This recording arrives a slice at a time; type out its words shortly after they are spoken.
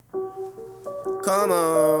Come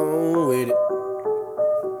on with it.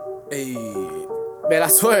 Hey, man, I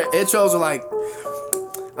swear, intros are like,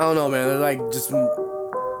 I don't know, man. They're like just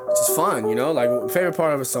fun, you know? Like, favorite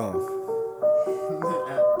part of a song.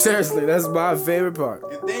 Seriously, that's my favorite part.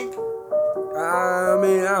 You think? I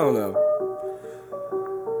mean, I don't know.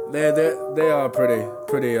 They are pretty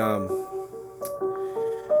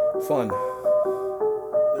fun.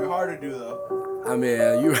 They're hard to do though. I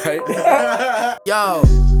mean, you right. Yo,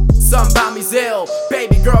 something about me's ill.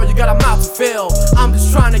 Baby girl, you got a mouth to fill. I'm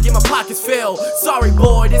just trying to get my pockets filled. Sorry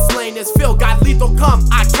boy, this lane is filled. Got lethal come,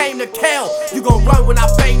 I came to kill. You gon' run when I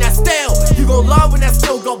bang that still. You gon' love when that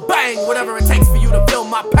still go bang. Whatever it takes for you to feel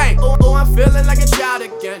my pain. Oh, I'm feeling like a child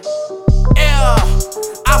again. Yeah,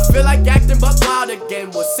 I feel like acting but wild again.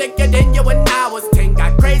 Was sicker than you when I was 10.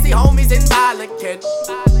 Got crazy homies and violent kid.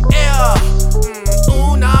 Yeah,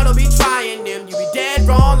 ooh, nah, don't be trying them. You be dead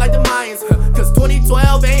wrong like the Mayans. Cause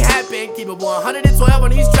 2012 ain't happened. Keep it 112 on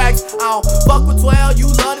these tracks. I don't fuck with 12, you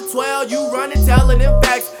love the 12. You running, telling them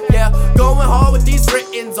facts. Yeah, going hard with these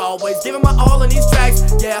writtens. Always giving my all on these tracks.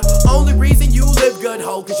 Yeah, only reason you live good,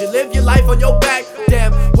 ho, cause you live your life on your back.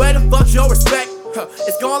 Damn, where the fuck's your respect?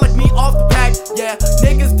 It's gone like me off the pack. Yeah,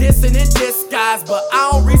 niggas dissing in disguise, but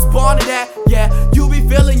I don't respawn to that. Yeah, you be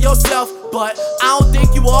feeling yourself, but I don't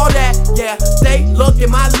think you all that. Yeah, they look at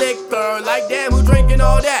my liquor like, damn, who drinking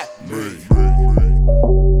all that?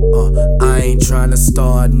 I ain't tryna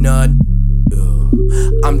start none.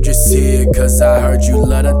 I'm just here cause I heard you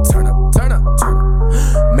let her turn up, turn up, turn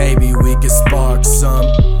up. Maybe we could spark some.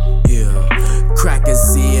 Yeah, crack a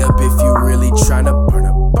zip if you really tryna burn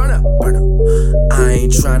up, burn up, burn up. I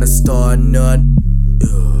ain't tryna start none.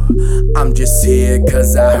 I'm just here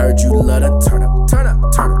cause I heard you let her turn up, turn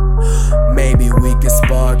up, turn up. Maybe we could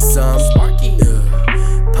spark some. Sparky.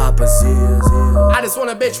 Papa's ears, yeah. I just want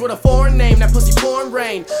a bitch with a foreign name, that pussy pouring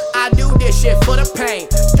rain. I do this shit for the pain.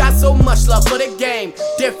 Got so much love for the game.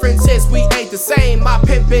 Difference is we ain't the same. My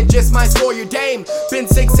pimpin' just might score your dame. Been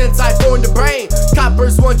sick since I formed the brain.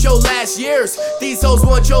 Coppers want your last years. These hoes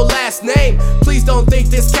want your last name. Please don't think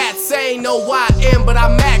this cat sane. No YM, but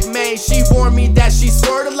I'm Mac main. She warned me that she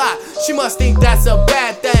squirt a lot. She must think that's a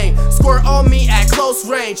bad thing. Squirt on me at close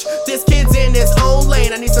range. This kid's in his own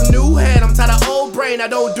lane. I need some new head. I'm tired of old brain. I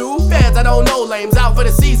don't do fans. I don't know lames. Out for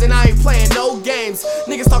the season. I ain't playing no games.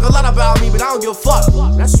 Niggas talk a lot about me, but I don't give a fuck.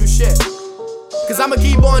 That's true shit. Cause I'ma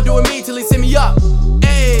keep on doing me till he send me up.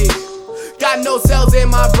 Ayy. Got no cells in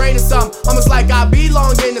my brain or something. Almost like I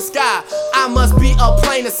belong in the sky. I must be a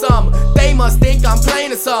plane or something. They must think I'm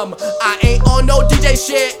playing or something. I ain't on no DJ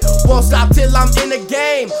shit. Won't stop till I'm in the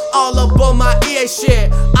game. All up on my EA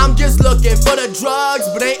shit. I'm just looking for the drugs,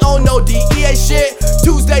 but ain't on no DEA shit.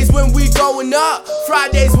 Tuesdays when we going up.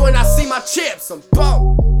 Fridays when I see my chips. I'm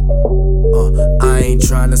bummed. I ain't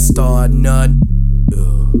tryna start none.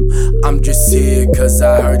 I'm just here cause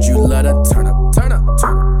I heard you let her turn up, turn up,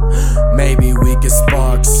 turn up. Maybe we could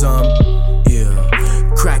spark some. Yeah,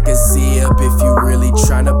 crack a zip if you really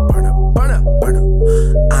tryna burn up, burn up, burn up.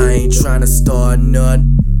 I ain't tryna start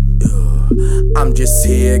none. I'm just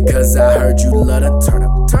here cause I heard you let her turn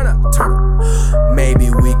up, turn up, turn up. Maybe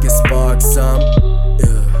we could spark some.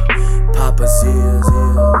 Yeah, Papa's ears,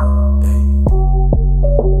 yeah. Hey.